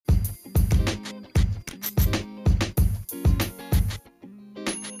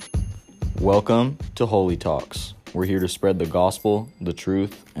Welcome to Holy Talks. We're here to spread the gospel, the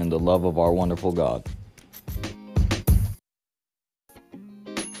truth, and the love of our wonderful God.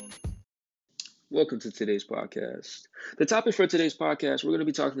 Welcome to today's podcast. The topic for today's podcast, we're going to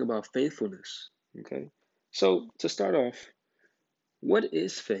be talking about faithfulness. Okay. So to start off, what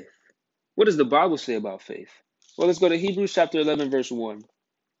is faith? What does the Bible say about faith? Well, let's go to Hebrews chapter 11, verse 1.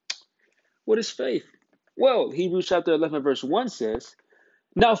 What is faith? Well, Hebrews chapter 11, verse 1 says,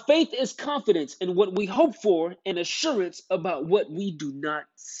 "Now faith is confidence in what we hope for and assurance about what we do not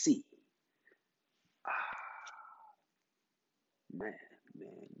see." Man,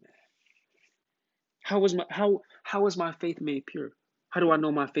 man. How is my faith made pure? How do I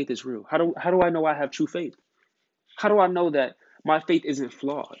know my faith is real? How do I know I have true faith? How do I know that my faith isn't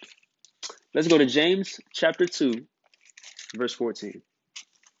flawed? Let's go to James chapter 2, verse 14.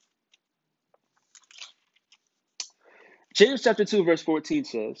 James chapter 2, verse 14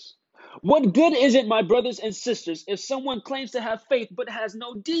 says, "What good is it, my brothers and sisters, if someone claims to have faith but has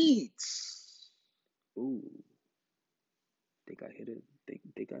no deeds?" Ooh, think I hit it.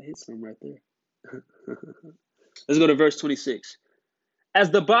 Think I hit some right there. Let's go to verse 26.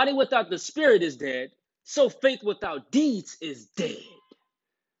 "As the body without the spirit is dead, so faith without deeds is dead."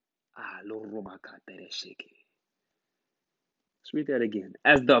 Let's read that again.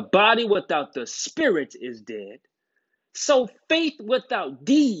 "As the body without the spirit is dead, so faith without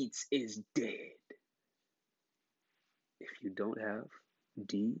deeds is dead." If you don't have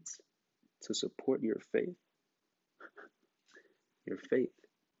deeds to support your faith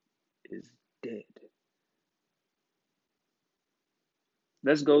is dead.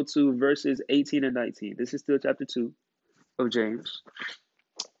 Let's go to verses 18 and 19. This is still chapter 2 of James.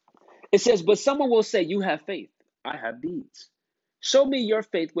 It says, "But someone will say, 'You have faith. I have deeds. Show me your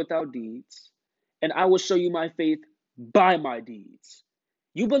faith without deeds, and I will show you my faith by my deeds.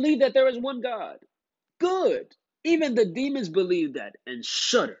 You believe that there is one God. Good. Even the demons believe that and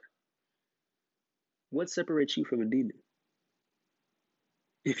shudder.'" What separates you from a demon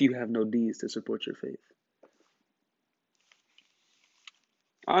if you have no deeds to support your faith?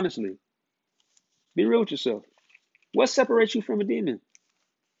 Honestly, be real with yourself. What separates you from a demon?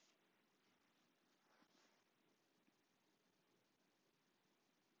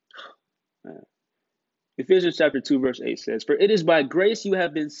 Ephesians chapter 2, verse 8 says, "For it is by grace you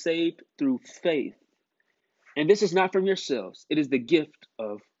have been saved through faith. And this is not from yourselves. It is the gift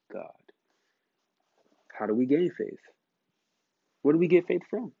of God." How do we gain faith? Where do we get faith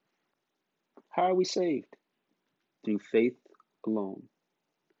from? How are we saved? Through faith alone.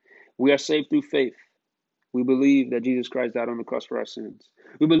 We are saved through faith. We believe that Jesus Christ died on the cross for our sins.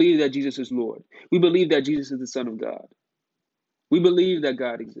 We believe that Jesus is Lord. We believe that Jesus is the Son of God. We believe that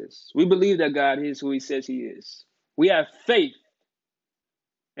God exists. We believe that God is who he says he is. We have faith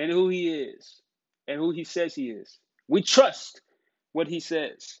in who he is and who he says he is. We trust what he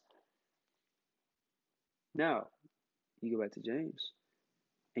says. Now, you go back to James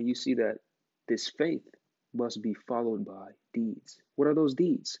and you see that this faith must be followed by deeds. What are those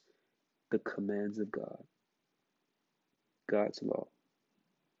deeds? The commands of God, God's law,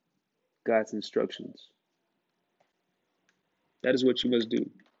 God's instructions. That is what you must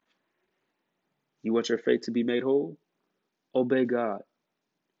do. You want your faith to be made whole? Obey God.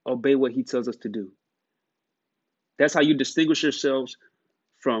 Obey what he tells us to do. That's how you distinguish yourselves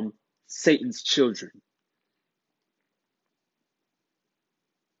from Satan's children.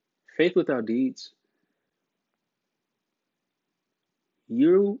 Faith without deeds.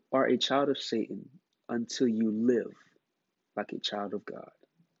 You are a child of Satan until you live like a child of God.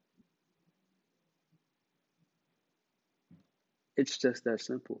 It's just that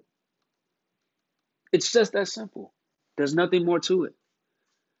simple. It's just that simple. There's nothing more to it.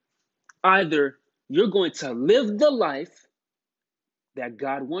 Either you're going to live the life that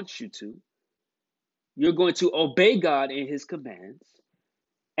God wants you to, you're going to obey God and his commands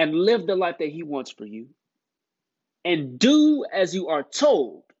and live the life that he wants for you, and do as you are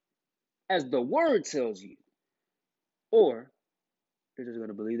told, as the word tells you, or you're just going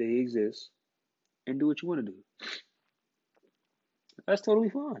to believe that he exists and do what you want to do. That's totally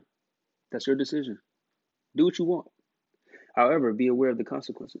fine. That's your decision. Do what you want. However, be aware of the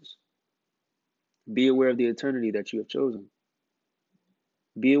consequences. Be aware of the eternity that you have chosen.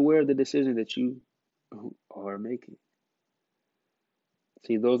 Be aware of the decision that you are making.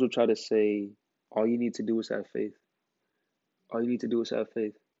 See, those will try to say, all you need to do is have faith. All you need to do is have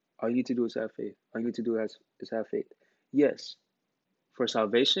faith. All you need to do is have faith. All you need to do is have faith. Yes, for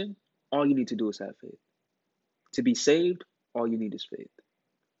salvation, all you need to do is have faith. To be saved, all you need is faith.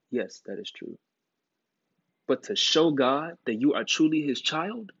 Yes, that is true. But to show God that you are truly his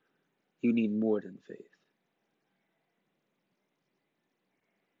child, You need more than faith.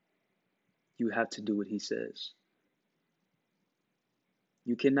 You have to do what he says.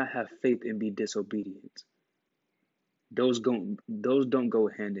 You cannot have faith and be disobedient. Those don't go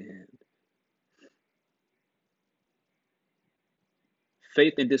hand in hand.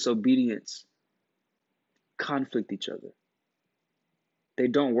 Faith and disobedience conflict each other. They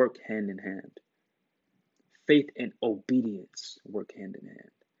don't work hand in hand. Faith and obedience work hand in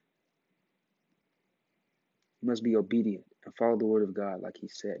hand. You must be obedient and follow the word of God like he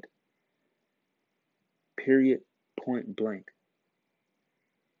said. Period, point blank.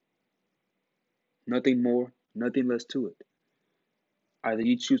 Nothing more, nothing less to it. Either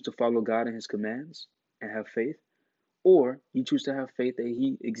you choose to follow God and his commands and have faith, or you choose to have faith that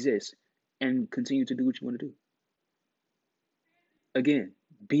he exists and continue to do what you want to do. Again,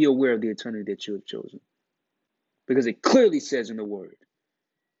 be aware of the eternity that you have chosen, because it clearly says in the word.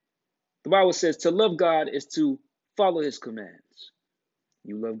 The Bible says to love God is to follow his commands.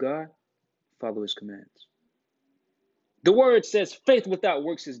 You love God, follow his commands. The word says faith without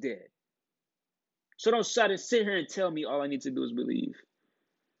works is dead. So don't try to sit here and tell me all I need to do is believe.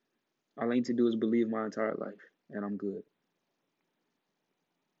 All I need to do is believe my entire life, and I'm good.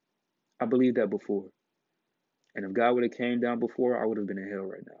 I believed that before. And if God would have came down before, I would have been in hell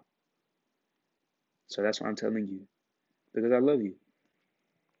right now. So that's why I'm telling you. Because I love you.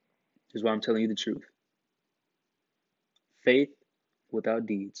 This is why I'm telling you the truth. Faith without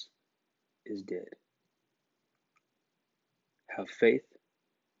deeds is dead. Have faith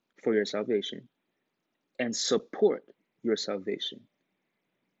for your salvation and support your salvation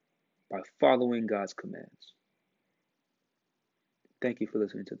by following God's commands. Thank you for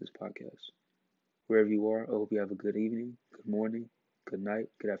listening to this podcast. Wherever you are, I hope you have a good evening, good morning, good night,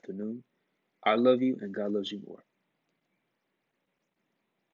 good afternoon. I love you, and God loves you more.